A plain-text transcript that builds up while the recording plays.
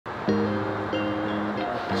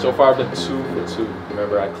So far I've been 2 for 2.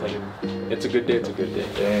 Remember I claimed it's a good day, it's a good day.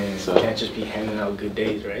 Dang, so you can't just be handing out good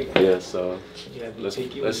days, right? Yeah, so let's do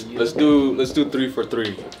 3 for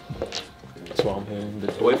 3. That's what I'm hearing.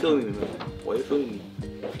 Why you feeling? Why you feeling?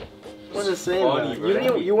 I was just saying,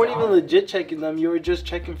 you weren't even legit checking them. You were just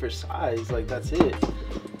checking for size. Like, that's it.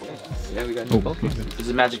 Yeah, we got new bulkies. Is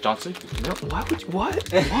it Magic Johnson? No, why would you,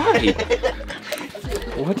 what? Why?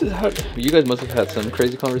 What the hell? You guys must have had some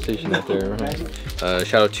crazy conversation out there. Huh?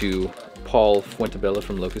 Shout out to Paul Fuentebella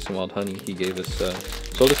from Locust and Wild Honey. He gave us,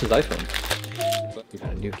 sold us his iPhone. We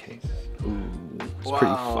got a new case. Ooh, it's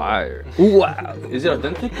pretty fire. Ooh, wow. Is it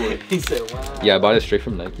authentic or? He said, wow. Yeah, I bought it straight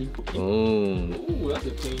from Nike. Ooh, that's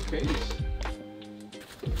a clean case.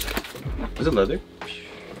 Is it leather?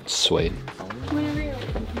 Suede.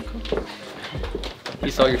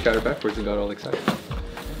 He saw your shatter backwards and got all excited.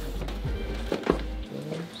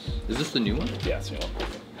 Is this the new one? Yeah, it's the new one.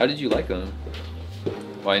 How did you like them?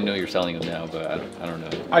 Well, I know you're selling them now, but I don't know.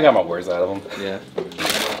 I got my words out of them. Yeah.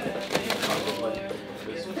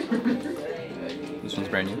 This one's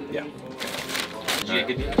brand new? Yeah. Did you get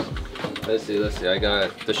good deals? Let's see. I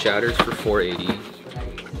got the shatters for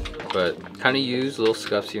 $480, but kind of used, little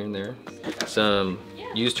scuffs here and there. Some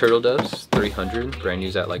used turtle doves, $300, brand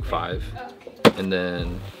new's at like $5. And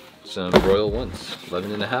then some royal ones,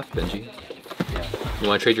 11.5, Benji. You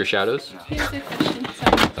want to trade your shadows?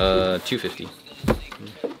 $250.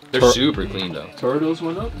 They're super clean though. Turtles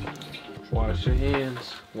went up. Wash your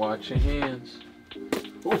hands. Wash your hands.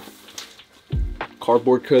 Ooh.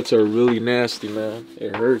 Cardboard cuts are really nasty, man.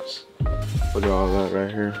 It hurts. Look at all that right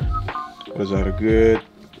here. Was that a good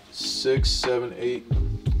 6, 7, 8?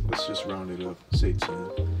 Let's just round it up. Say 10.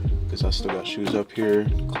 Because I still got shoes up here,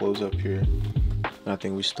 clothes up here. And I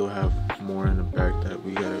think we still have more in the back that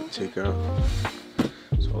we gotta take out.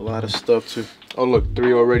 So a lot of stuff to. Oh look,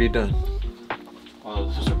 3 already done. Oh,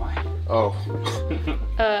 this is mine. Oh.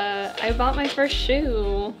 I bought my first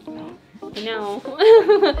shoe. No.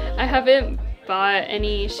 I haven't bought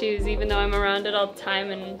any shoes even though I'm around it all the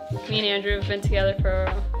time, and me and Andrew have been together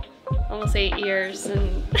for almost 8 years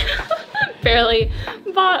and barely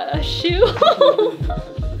bought a shoe.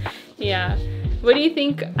 Yeah. What do you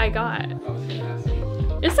think I got?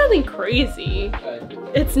 It's nothing crazy.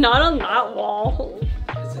 It's not on that wall.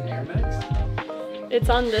 It's an Air Max? It's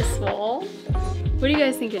on this wall. What do you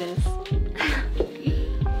guys think it is?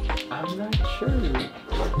 I'm not sure.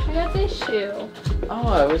 I got this shoe. Oh,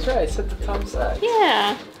 I was right. I said the Tom Sachs.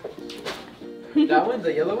 Yeah. That one?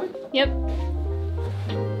 The yellow one? Yep.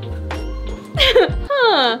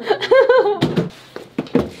 Huh.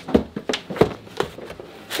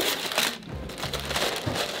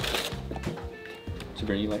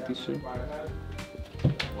 Sabrina, you like these two?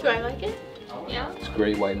 Do I like it? Yeah. It's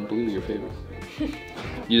gray, white, and blue, your favorite.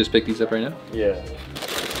 You just picked these up right now? Yeah.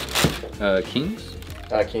 Kings?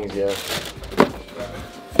 Kings, yeah.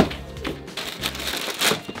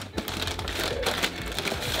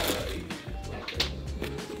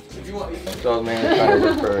 So I was mainly trying to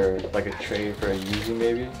look for like a trade for a Yeezy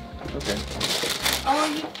maybe. Okay. Oh,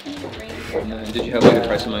 you bring it. Did you have like a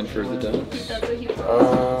price in mind for the doves? That's what he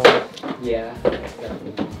Yeah.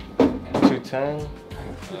 210.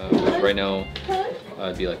 Right now,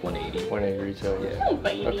 it'd be like 180. 180 retail.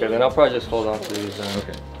 Yeah. Okay, then I'll probably just hold on to these.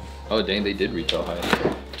 Okay. Oh dang, they did retail high.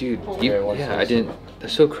 Dude, Okay, yeah, I didn't.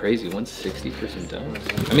 That's so crazy. 160 for some doves.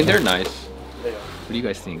 I mean, they're nice. What do you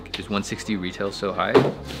guys think? Is 160 retail so high?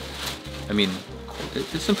 I mean,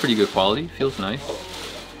 it's some pretty good quality. Feels nice,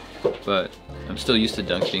 but I'm still used to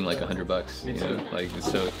Dunks being like $100. You know, like it's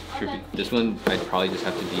so trippy. This one, I'd probably just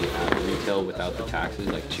have to be at retail without the taxes,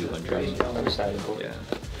 like 200. Understandable. Yeah.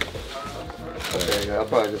 Okay, I'll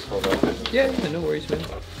probably just hold on. Yeah, no worries, man.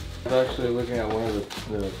 I'm actually looking at one of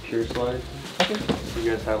the pure slides. Okay. You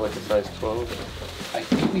guys have like a size 12? I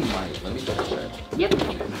think we might. Let me double check. Yep.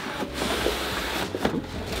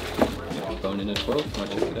 Bone in a 12. Want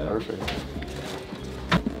to check it out? Perfect.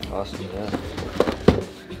 Awesome, yeah.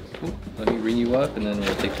 Cool. Let me ring you up, and then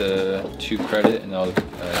we'll take the 2 credit, and I'll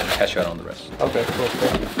cash you out on the rest. Okay, cool.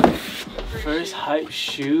 First hype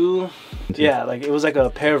shoe. Yeah, like it was like a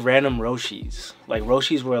pair of random Roshis. Like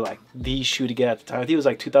Roshis were like the shoe to get at the time. I think it was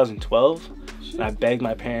like 2012. And I begged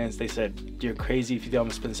my parents. They said, "You're crazy if you think I'm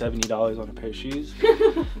gonna spend $70 on a pair of shoes."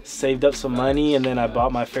 Saved up some money, and then I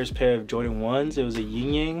bought my first pair of Jordan 1s. It was a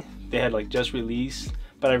Yin Yang. They had like just released,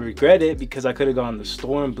 but I regret it because I could have gone the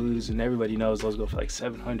Storm Blues, and everybody knows those go for like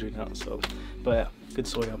 $700 now. So, but yeah, good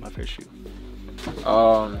story on my first shoe.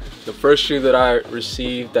 The first shoe that I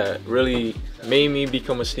received that really made me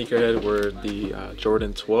become a sneakerhead were the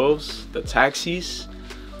Jordan 12s, the Taxis.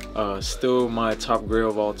 Still my top grail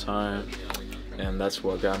of all time. and that's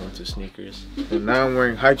what got me into sneakers. And now I'm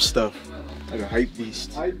wearing hype stuff, like a hype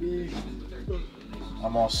beast.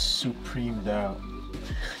 I'm all supremed out.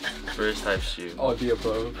 First hype shoe. All the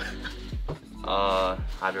above. I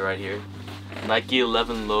have it right here. Nike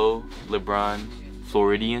 11 Low LeBron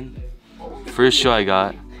Floridian. First shoe I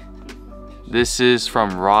got. This is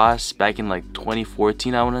from Ross back in like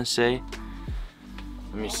 2014, I want to say.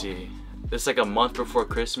 Let me see. It's like a month before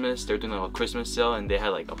Christmas. They're doing like a Christmas sale and they had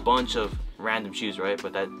like a bunch of random shoes, right?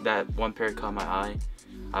 But that one pair caught my eye.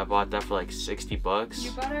 I bought that for like $60.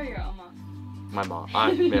 You bought it or your mom? My mom.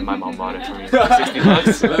 My mom bought it for me.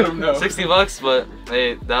 $60. Let them know. $60, but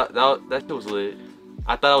hey, that shit was lit.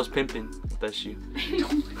 I thought I was pimping with that shoe.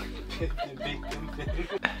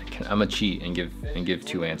 I'm gonna cheat and give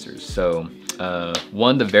two answers. So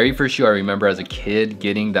one, the very first shoe I remember as a kid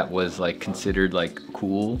getting that was like considered like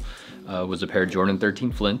cool was a pair of Jordan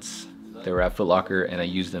 13 Flints. They were at Foot Locker and I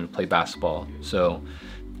used them to play basketball. So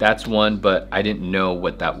that's one, but I didn't know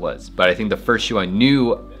what that was. But I think the first shoe I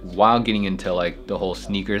knew while getting into like the whole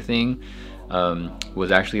sneaker thing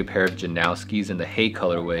was actually a pair of Janowskis in the Hay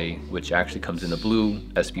colorway, which actually comes in the blue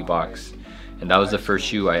SB box. And that was the first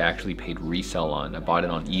shoe I actually paid resell on. I bought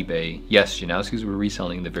it on eBay. Yes, Janowskis were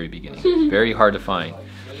reselling in the very beginning. Very hard to find.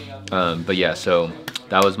 But yeah, so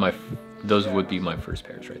that was those would be my first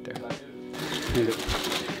pairs right there.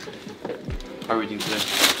 How are we doing today?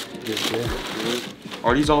 Good.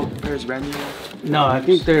 Are these all pairs brand new? No, I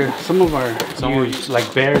think they're some of our used,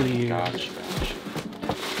 like barely used. Gotcha.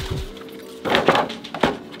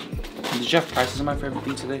 Did you have prices on for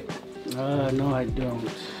everything today? No, I don't.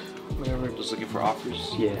 Whatever. Just looking for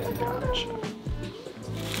offers? Yeah. Gotcha.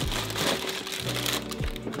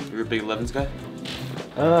 You're a big 11s guy?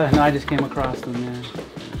 No, I just came across them, man.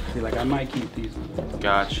 See, like I might keep these ones.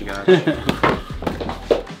 Gotcha.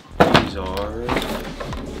 These are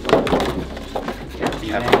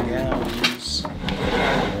Gowns.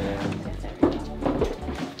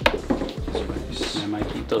 I might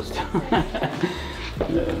keep those too.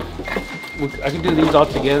 I could do these all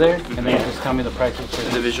together, and then just tell me the prices for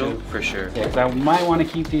individual, for sure. Yeah, because I might want to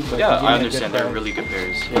keep these. But yeah, I understand. They're really good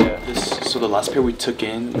pairs. Yeah. So the last pair we took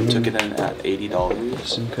in, we took it in at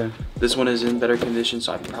 $80. Okay. This one is in better condition,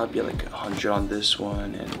 so I'd probably be like 100 on this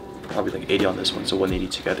one and probably like 80 on this one, so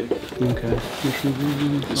 180 together. Okay.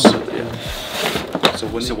 So yeah. So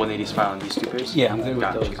 180 is fine on these two pairs. Yeah, I'm good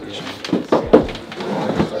with those.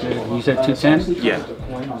 Gotcha. You said 210? Yeah.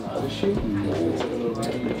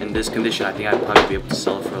 In this condition, I think I'd probably be able to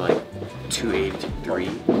sell it for like 280 to 3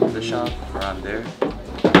 in the shop, around there.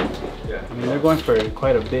 I mean, they're going for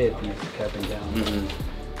quite a bit, these capping down.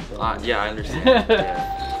 Yeah, I understand.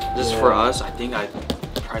 Yeah. Just for us, I think I'd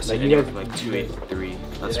price it anywhere from like 283.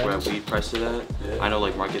 That's where we price it at. I know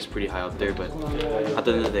like market's pretty high out there, but at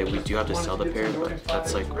the end of the day, we do have to sell the pair, but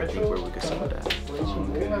that's like I think where we could sell it at.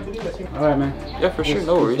 Alright, man. Yeah, for sure,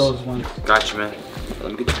 no worries. Those ones. Gotcha, man.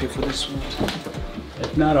 Let me get you paid for this one.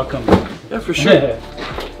 If not, I'll come back. Yeah, for sure.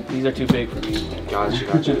 These are too big for me. Gotcha.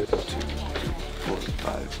 2, 4,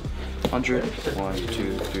 500. 1,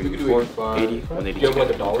 2, 3, 4, 80, 180. You have like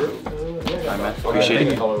 $1? Alright, man. Appreciate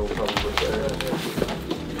it.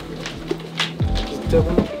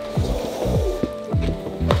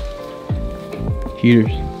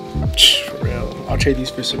 Heaters. For real. I'll trade these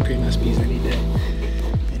for Supreme SBs any day.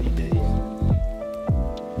 Any day.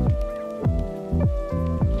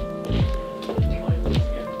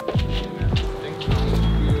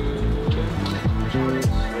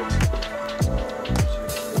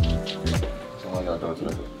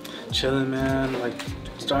 Chilling, man. Like,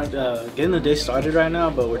 getting the day started right now,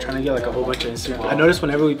 but we're trying to get like a whole bunch of Instagram. I noticed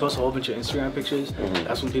whenever we post a whole bunch of Instagram pictures,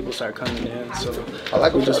 that's when people start coming in. So I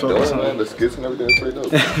like what just you're focus doing, on man. The skits and everything is pretty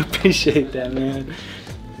dope. Appreciate that, man.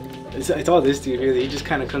 It's all this dude really. He just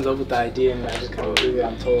kind of comes up with the idea and I just kind of do what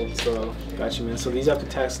I'm told. So got you, man. So these after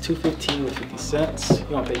tax $215 with 50 cents. You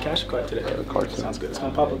want to pay cash or card today? Card. Sounds good. It's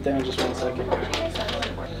gonna pop up there in just 1 second.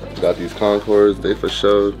 Got these Concords. They for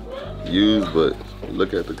sure used, but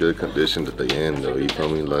look at the good condition that they in though. You feel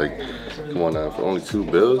me? Like, come on now, for only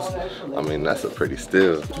 $2, I mean that's a pretty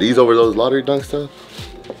steal. These over those lottery dunk stuff,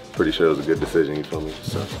 pretty sure it was a good decision. You feel me?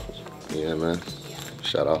 So yeah, man.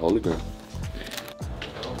 Shout out Holy Grail.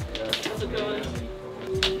 Did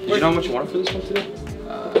you know how much you wanted for this one today?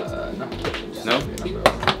 No. No?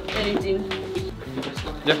 Anything.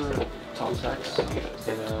 Yeah. Top sacks.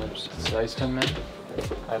 Size 10 man.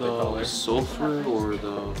 The sulfur or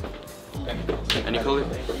the any color?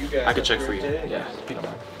 I could check for you. Yeah.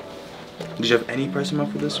 Did you have any pricing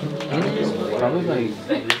amount for this one? Probably like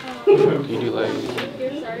you do like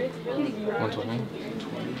Sorry. 120. I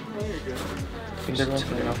think they're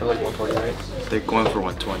going for like 140, right? They're going for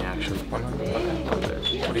 120 actually. 100.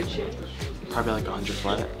 Okay. What do you? Probably like 100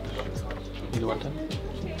 flat. You do 110?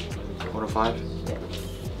 105.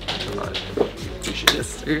 Alright. Appreciate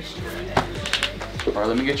it. Alright,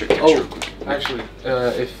 let me get your cash real quick. Actually,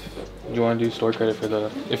 if you want to do store credit for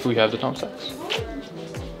if we have the Tom Sachs.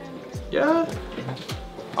 Yeah.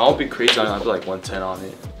 I won't be crazy on it. I'll be like 110 on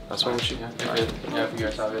it. That's what we should. Yeah, if you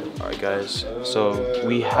guys have it. Alright guys, so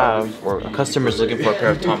we have, or a customer's looking for a pair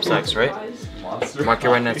of Tom Sachs, right? Market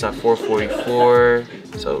right now it's at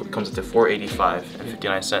 $444, so it comes up to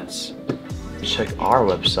 $485.59. Check our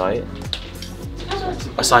website.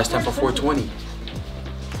 A size 10 for $420.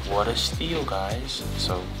 What a steal, guys.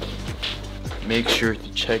 So make sure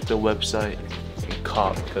to check the website and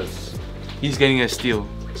cop, because he's getting a steal.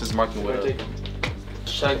 This is marking what up.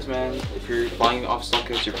 Checked, man. If you're buying off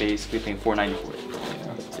StockX, you're basically paying $490 for it.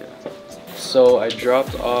 Yeah. So I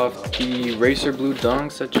dropped off the Racer Blue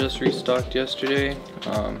Dunks that just restocked yesterday.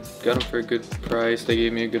 Got them for a good price. They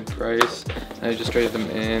gave me a good price. And I just traded them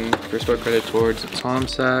in for store credit towards the Tom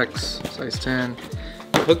Sachs, size 10.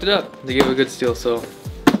 Hooked it up. They gave a good steal, so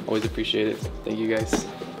always appreciate it. Thank you guys.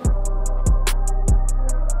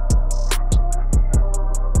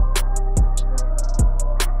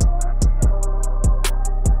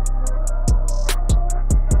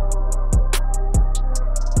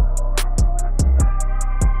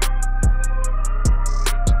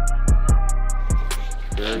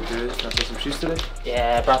 Good. Can I put some shoes today?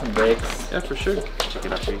 Yeah, I brought some bricks. Yeah, for sure. Check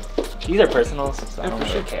it out, G. These are personals, so I Yeah, don't for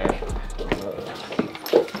really sure. care.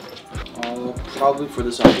 Probably for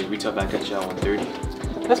this I'll retail back at you at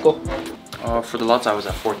 130. That's cool. For the lots I was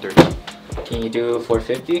at 430. Can you do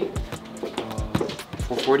 450?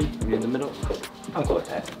 440, maybe in the middle. I'm cool with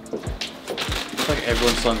that. It's like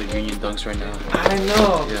everyone's selling the Union Dunks right now. I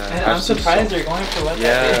know. Yeah, And I've I'm seen surprised some. they're going for what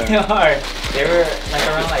Yeah. they are. They were like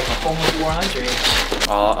around like almost 400.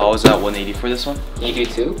 I was at 180 for this one. You do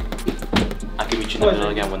too? I can meet you in the middle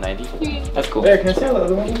again, 190. That's cool. Can I see the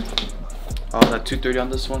other one? I was at 230 on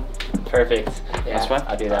this one. Perfect. Yeah, That's fine?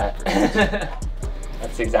 I'll do that.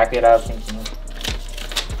 That's exactly what I was thinking of.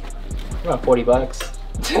 About 40 bucks.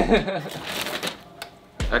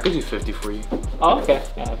 I could do 50 for you. Oh, okay.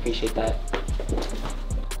 Yeah, I appreciate that.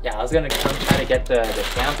 Yeah, I was gonna come try to get the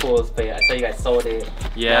samples, but I saw you guys sold it.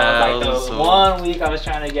 Yeah, Like those the are sold. 1 week I was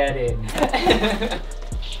trying to get it.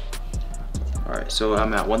 Alright, so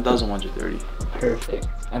I'm at 1,130. Perfect.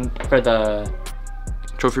 And for the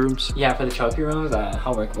Trophy rooms? for the trophy rooms,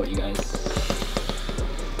 how workable you guys?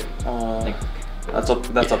 That's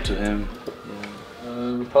up to him.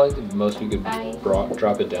 Probably the most we could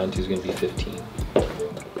drop it down to is gonna be 15.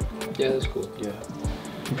 Yeah, that's cool. Yeah.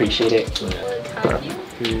 Appreciate it.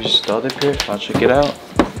 Here's the other pair. I'll check it out.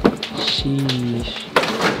 Sheesh.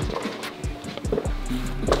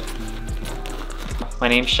 My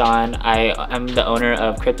name's Sean. I'm the owner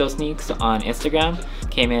of Crypto Sneaks on Instagram.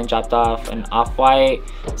 Came in, dropped off an Off-White,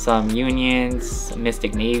 some Unions,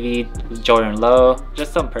 Mystic Navy, Jordan Low,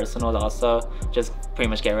 just some personals also. Just pretty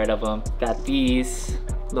much get rid of them. Got these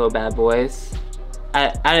little bad boys.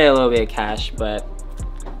 I added a little bit of cash, but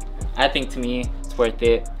I think to me, it's worth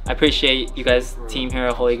it. I appreciate you guys, team here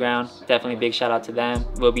at Holy Ground. Definitely big shout out to them.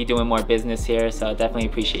 We'll be doing more business here, so definitely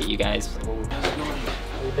appreciate you guys.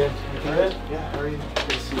 Good? Yeah, how are you? Good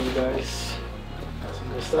to see you guys. Got some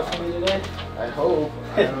good stuff for me today? I hope.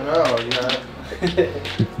 I don't know.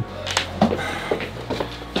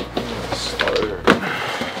 Starter.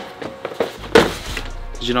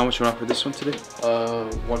 Did you know how much you went for this one today?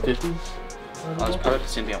 150. It's probably the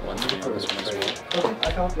same thing at 120 on this one as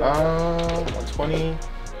well. 120.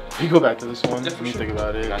 You go back to this one. Yeah, for Let me sure. think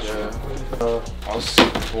about it. Gotcha. I was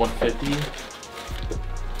 150.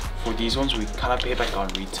 For these ones, we kind of pay back on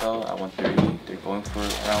retail at 130. They're going for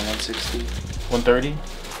around 160. 130.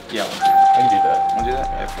 Yeah, I can do that. want to do that?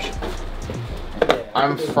 Yeah, for sure.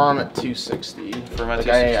 I'm firm at 260. Firm at Like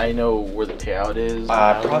 260. I know where the payout is.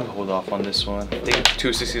 I'd probably hold off on this one. I think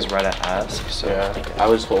 260 is right at ask. So Yeah, I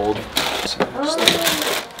was hold.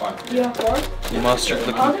 Yeah, 4? mustard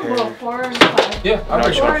looking Well, pair. 4 and 5. Yeah, How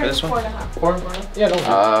much you want for this 4 one? and a half. Yeah,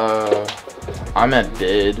 don't I'm at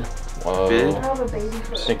bid. Bid? I have a baby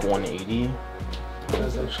for I think 180.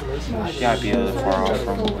 Yeah, I'd be a little far off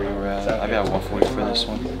from where you were at. I'd be at 140 for this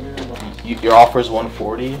one. Your offer is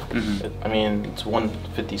 140. Mm-hmm. I mean, it's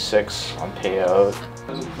 156 on payout.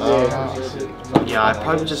 Yeah, I'd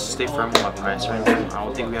probably just stay firm with my price right now. I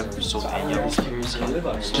don't think we have sold any of these pairs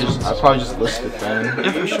yet. I'll probably just list it then.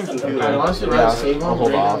 Yeah, for sure. I'll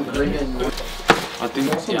hold off. I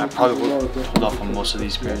think, yeah, I probably will hold off on most of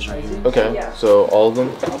these pairs right here. Okay, so all of them?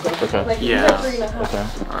 Okay. Yeah. Okay.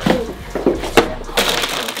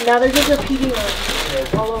 Now they're just repeating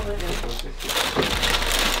all over again.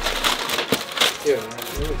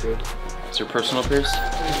 Is your personal pairs?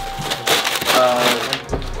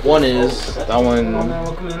 One is that one.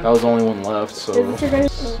 That was the only one left. So Is this your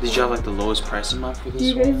guys? Did you have like the lowest price in mind for Do this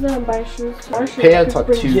you one? guys buy shoes? Our shoes pay at could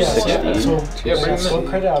bring- 260. So Yeah, full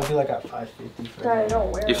credit, I'll be like at 550. For I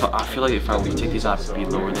don't wear. If I feel like if I were to take these out, it'd be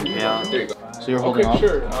lower than payout. There you go. So you're holding off?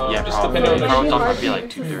 Sure. Yeah, just probably. depending If on I the were to, I'd be like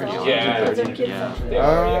 230. Yeah. Yeah. They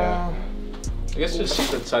are, yeah. I guess just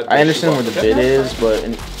see the side. I understand where the bid is, but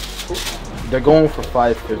they're going for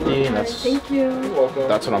 550, and Thank you.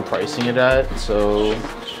 that's what I'm pricing it at. So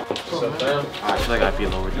I feel like I'd be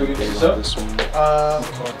lower than payout on this one.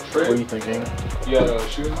 what are you thinking? You got a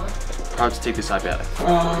shoe in mind? Probably take this iPad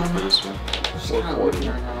for this one. 440.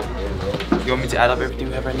 You want me to add up everything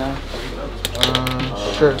we have right now?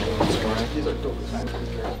 Sure.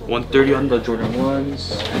 130 on the Jordan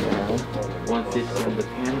 1s, 150 on the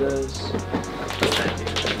Pandas,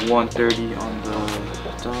 130 on the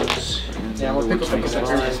Dogs, and Yeah, we'll pick up like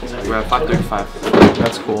 125. We're at 535.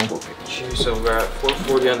 That's cool. So we're at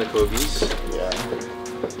 440 on the Kobe's. Yeah.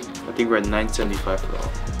 I think we're at 975 for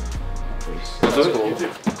all. That's cool.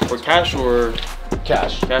 For cash or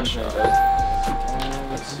Cash. cash?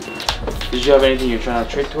 Did you have anything you're trying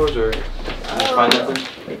to trade towards, or did you find nothing?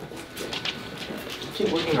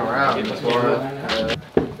 Keep looking around.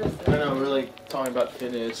 I know we're like talking about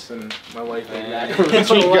fitness, and my wife and That's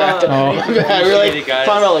a lot. we're like Appreciate it, guys.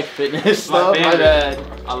 talking about like fitness stuff. My bad.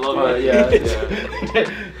 I love But it. yeah.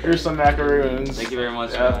 Here's some macaroons. Thank you very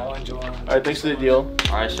much. Yeah. Man. All right, thanks for the deal.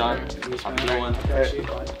 All right, Sean. Have a good one.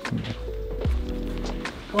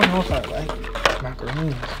 I don't know if I like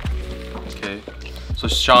macaroons. Okay. So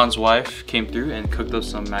Sean's wife came through and cooked up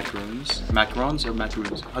some macaroons. Macarons or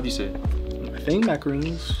macaroons? How do you say it? I think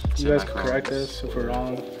macaroons. Say You guys could macarons. correct us if we're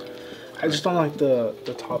wrong. I just don't like the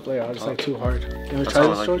top layer. I just like too hard. You ever That's try how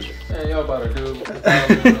this, I like George? Hey, y'all about to do.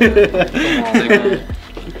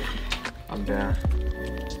 I'm down.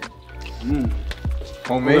 Mm.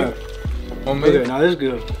 Homemade? Okay. Homemade? Now this is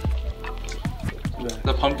good.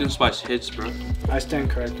 The pumpkin spice hits, bro. I stand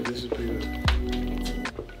corrected. This is pretty good.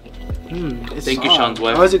 It's Thank you, soft. Sean's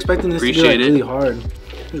wife. I was expecting this to be like Appreciate it. really hard.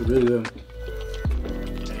 It's really good.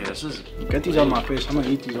 Hey, this is Get these out of my face. I'm gonna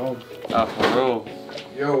eat these all. for real.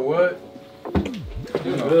 Yo, what?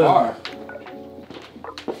 Good. Bar.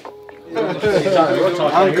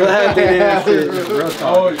 I'm glad they didn't have to.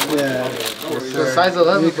 Oh, Yeah. the size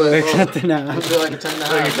 11, but Accept it now. I feel like a 10 and a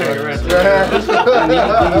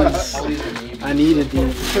half. I needed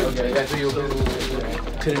these. Okay, that's you.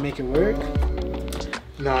 Couldn't make it work.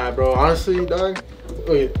 Nah, bro. Honestly, dog.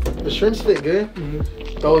 Wait, the shrimps fit good.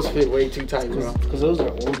 Those fit way too tight, bro. Because those are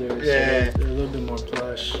older. So Yeah. they're a little bit more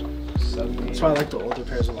plush. That's why I like the older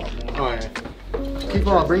pairs a lot more. Oh yeah. Keep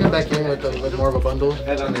on, bring them back in with more of a bundle.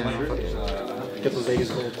 Get those Vegas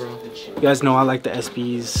gold, bro. You guys know I like the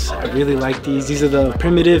SBs. I really like these. These are the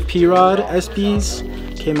primitive P-Rod SBs.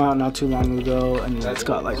 Came out not too long ago, and it's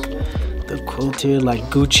got like the quilted like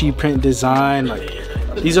Gucci print design. Like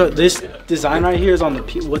this design right here is on the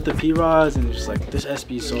with the P-Rods, and it's just like this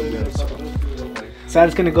SB is so good. Sad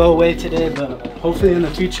it's gonna go away today, but hopefully in the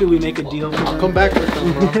future we make a deal with them. Come back with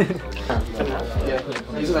them, bro. Yeah,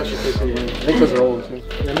 these actually fit pretty good. I think those are old too.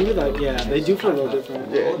 Yeah, maybe like they do feel a little different.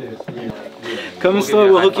 Come in store,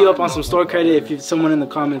 we'll hook you up on some store credit if someone in the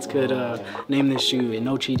comments could name this shoe, and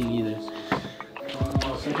no cheating either.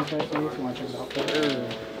 Second pair for you if you want to check it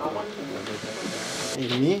out. Hey,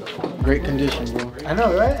 me? Great condition, bro. I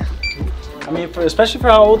know, right? I mean, especially for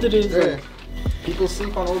how old it is. Yeah. People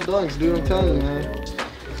sleep on old dunks, dude. I'm telling you, man.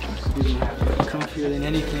 Comfier than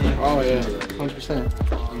anything. Oh yeah,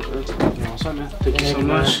 100%. Awesome, man. Thank you so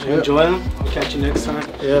much. Enjoy them. I'll catch you next time.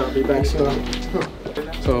 Yeah, I'll be back soon.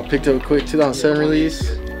 So I picked up a quick 2007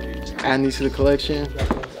 release, adding these to the collection.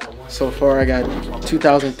 So far I got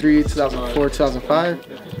 2003, 2004, 2005.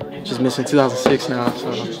 Just missing 2006 now,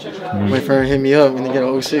 so wait for her to hit me up when they get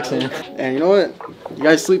an 06 in. And you know what? You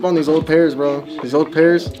guys sleep on these old pairs, bro. These old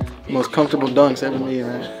pairs, the most comfortable dunks ever made,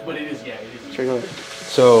 man. Check it out.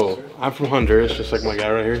 So I'm from Honduras, just like my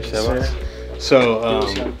guy right here, Sebas. So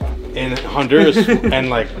in Honduras and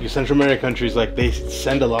like Central American countries, like they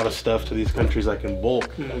send a lot of stuff to these countries like in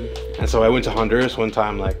bulk. And so I went to Honduras one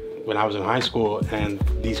time, like when I was in high school, and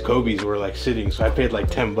these Kobe's were like sitting. So I paid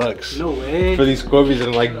like $10 No way. for these Kobe's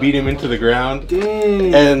and like beat them into the ground.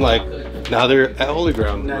 Dang. And like Now they're at Holy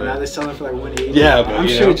Ground. No, now they're selling for like 180. Yeah, but I'm you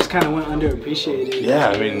sure know. it just kind of went underappreciated. Yeah,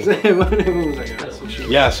 I mean. Everyone was like, that's so cheap.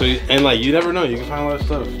 Yeah, so and like you never know, you can find a lot of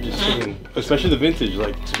stuff. Just checking, especially the vintage.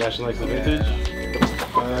 Like Sebastian likes the vintage.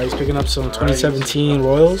 He's picking up some 2017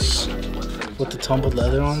 Royals with the tumbled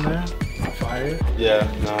leather on there. Fire. Yeah,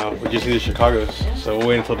 no, we just need the Chicago's, so we'll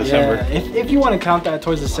wait until December. Yeah, if you want to count that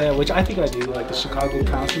towards the set, which I think I do, like the Chicago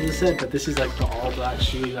counts as the set, but this is like the all black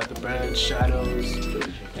shoe. You got the Bread, Shadows,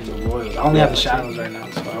 and the Royals. I only have the Shadows right now,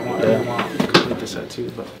 so I want to complete the set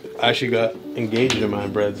too. But I actually got engaged in my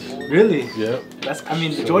breads. really, Yep. that's. I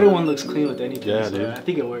mean, the Jordan one looks clean with anything. Yeah, so dude. I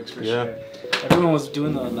think it works for Yeah. sure. Everyone was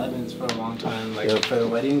doing the 11s for a long time, like for the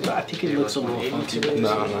wedding, but I think it looks a little funky.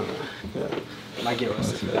 No. Might get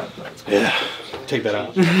roasted for that. But it's cool. Yeah, take that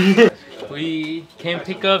out. We can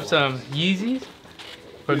pick up some Yeezys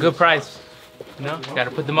for a good price. You know, gotta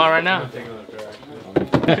put them on right now.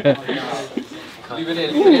 Leave it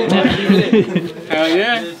in. Leave it in. Hell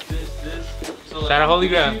yeah. Shout out Holy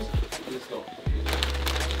Ground.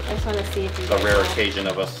 I just want to see if you A rare occasion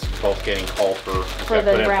of us both getting called for the put in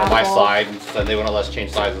for my raffle. side, and said they want to let us change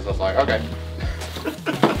sizes. I was like, okay.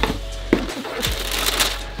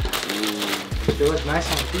 They look nice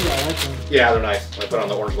on feet. I like them. Yeah, they're nice. I put on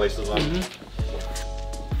the orange laces on.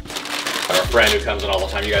 Our friend who comes in all the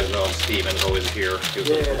time, you guys know him, Steven, is always here. He was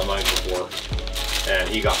looking for the money before. And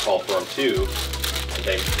he got called for them too. And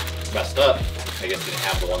they messed up. I guess they didn't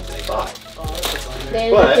have the ones that they thought. They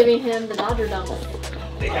ended up giving him the Dodger dumble.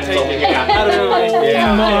 They had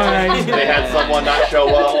they had someone not show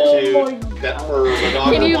up to that for the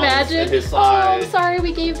dog. Can you imagine? His Oh, size. I'm sorry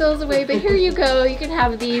we gave those away, but here you go. You can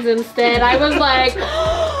have these instead. I was like,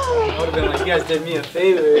 I would have been like, you guys did me a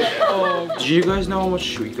favor. Do you guys know how much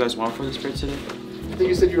shoe you guys want for this bread today? I think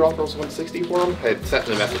you said you were offering us 160 for them. I had sent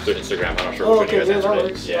them a message through Instagram. I'm not sure Oh, which okay, one you guys that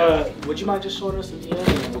answered works. it. Yeah. Would you mind just showing us the DM and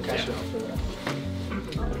then we'll cash it out for that?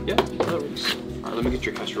 Yeah, that works. Alright, let me get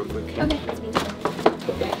your cash real quick. okay.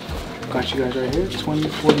 Got you guys right here. 20,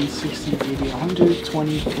 40, 60, 80, 100,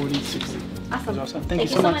 20, 40, 60. Awesome. Thank you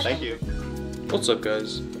so much. Thank you. What's up,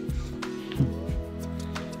 guys?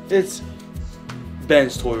 It's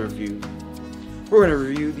Ben's Toy Review. We're gonna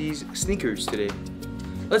review these sneakers today.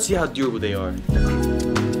 Let's see how durable they are.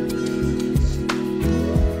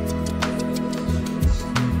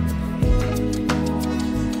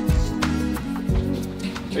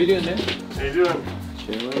 How you doing, man? How you doing?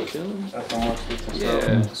 Chilling, chilling.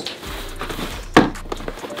 Yeah.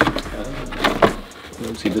 I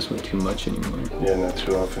don't see this one too much anymore. Yeah, not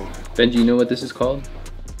too often. Ben, do you know what this is called?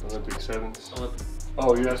 Olympic sevens.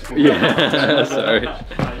 Oh, you're asking? Yeah. Sorry. My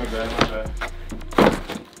bad.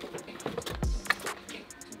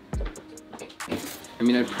 I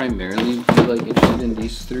mean, I'd primarily be like interested in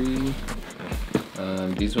these three.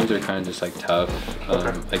 These ones are kind of just like tough.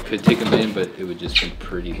 I could take them in, but it would just be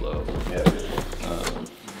pretty low. Yeah.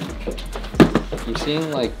 I'm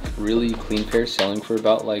seeing like really clean pairs selling for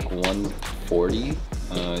about like 140.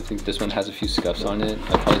 I think this one has a few scuffs on it.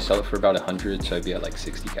 I'd probably sell it for about 100, so I'd be at like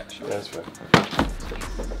 60 cash. That's fine.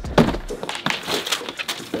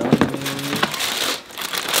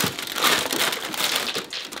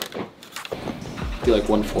 Be like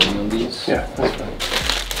 140 on these. Yeah, that's fine.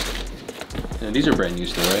 And these are brand new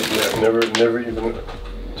still, right? Yeah, never even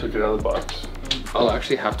took it out of the box. I'll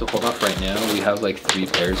actually have to hold off right now. We have like 3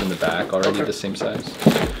 pairs in the back already, the same size.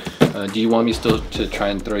 Do you want me still to try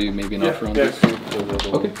and throw you maybe an offer on this?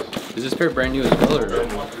 Okay. Is this pair brand new as well, or?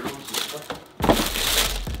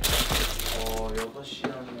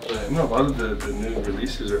 No, a lot of the new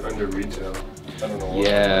releases are under retail. I don't know why.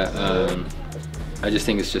 Yeah, I just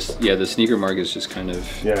think it's just, yeah, the sneaker market is just kind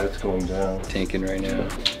of... Yeah, it's going down. Tanking right now.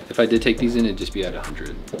 If I did take these in, it'd just be at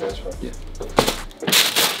 100. That's fine. Yeah.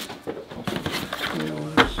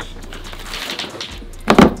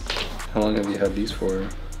 How long have you had these for?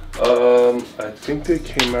 I think they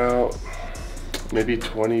came out maybe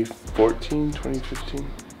 2014, 2015.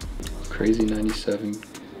 Crazy 97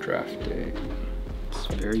 draft day. It's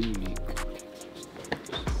very unique.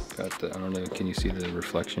 Got the, I don't know, can you see the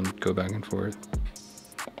reflection go back and forth?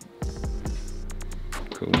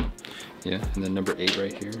 Cool. Yeah, and then number 8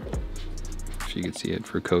 right here. If you can see it,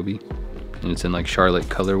 for Kobe. And it's in like Charlotte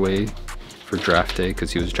colorway for draft day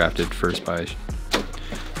because he was drafted first by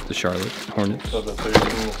the Charlotte Hornets. So the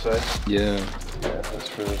 13 inside? Yeah. Yeah, that's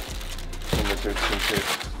for the number 13 kid.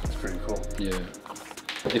 That's pretty cool. Yeah.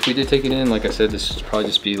 If we did take it in, like I said, this would probably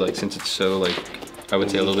just be like, since it's so like, I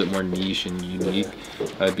would say a little bit more niche and unique,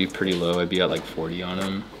 I'd be pretty low. I'd be at like 40 on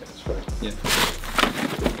them. That's fine. Yeah.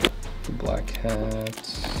 The black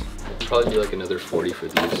hats. Probably be like another 40 for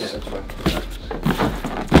these. Yeah, that's fine.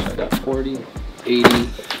 So I got 40, 80,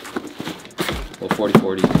 Well, 40,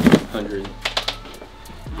 40, 100.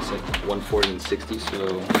 It's like 140 and 60,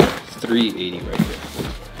 so 380 right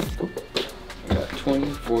there. I got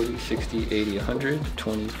 20, 40, 60, 80, 100,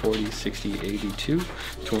 20, 40, 60, 82,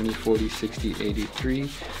 20, 40, 60, 83,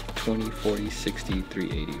 20, 40, 60,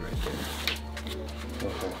 380 right there.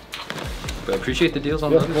 Okay. But I appreciate the deals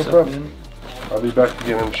on Yeah, the other no stuff, problem. man. I'll be back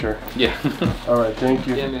again, I'm sure. Yeah. All right, thank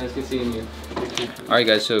you. Yeah, man, it's good seeing you. All right,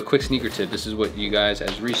 guys, so a quick sneaker tip. This is what you guys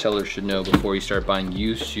as resellers should know before you start buying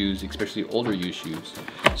used shoes, especially older used shoes.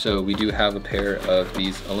 So we do have a pair of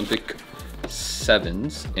these Olympic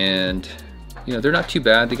 7s, and you know, they're not too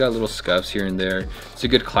bad. They got little scuffs here and there. It's a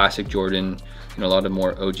good classic Jordan. You know, a lot of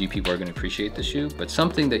more OG people are gonna appreciate the shoe, but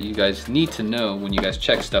something that you guys need to know when you guys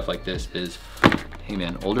check stuff like this is, hey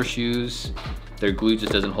man, older shoes, their glue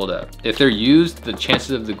just doesn't hold up. If they're used, the chances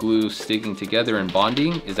of the glue sticking together and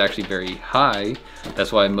bonding is actually very high.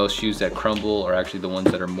 That's why most shoes that crumble are actually the ones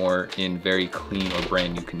that are more in very clean or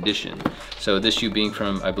brand new condition. So this shoe being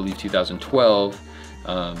from, I believe, 2012,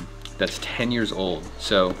 that's 10 years old.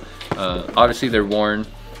 So obviously they're worn,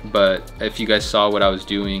 but if you guys saw what I was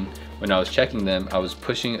doing when I was checking them, I was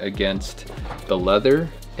pushing against the leather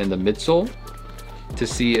and the midsole to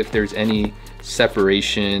see if there's any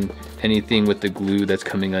separation, anything with the glue that's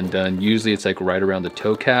coming undone. Usually it's like right around the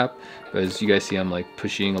toe cap, but as you guys see, I'm like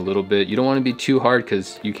pushing a little bit. You don't want to be too hard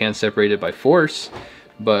because you can separate it by force,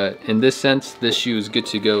 but in this sense, this shoe is good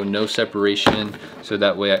to go, no separation, so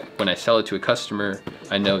that way when I sell it to a customer,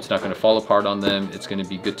 I know it's not going to fall apart on them. It's going to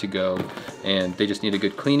be good to go, and they just need a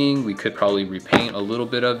good cleaning. We could probably repaint a little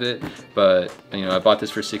bit of it, but you know, I bought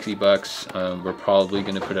this for 60 bucks. We're probably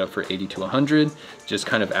going to put it up for 80 to 100, just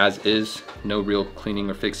kind of as is, no real cleaning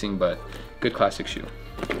or fixing, but good classic shoe.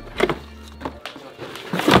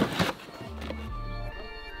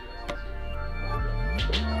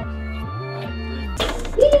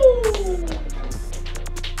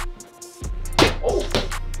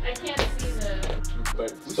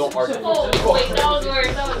 Don't argue. Oh, wait, that was worse.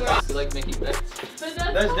 That was worse. You like making bets?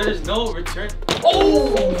 There's no return.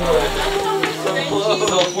 Oh!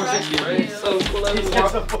 So 460, right? So close. He's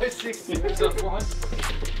got a 460. He's got 400.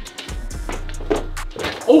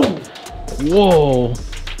 Oh! Whoa!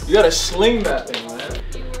 You gotta sling that thing, man.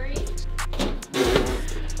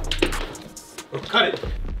 Oh, cut it.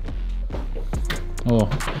 Oh.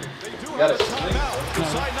 You gotta sling it.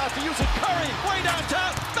 Decide not to use it. Curry, way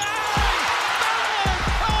downtown. Bang! Bang!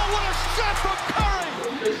 Oh, what a shot from Curry!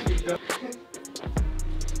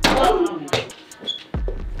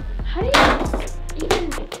 How do you even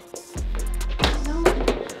know?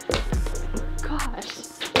 Gosh.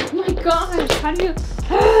 Oh my gosh. How do you?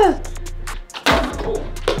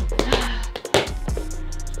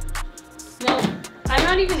 No, I'm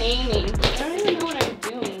not even aiming. I don't even know what I'm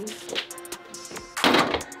doing.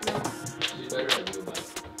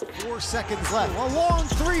 4 seconds left. A long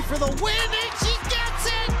three for the win, and she gets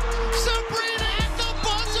it! Sabrina at the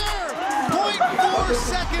buzzer! 0.4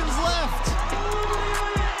 seconds left.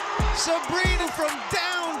 Sabrina from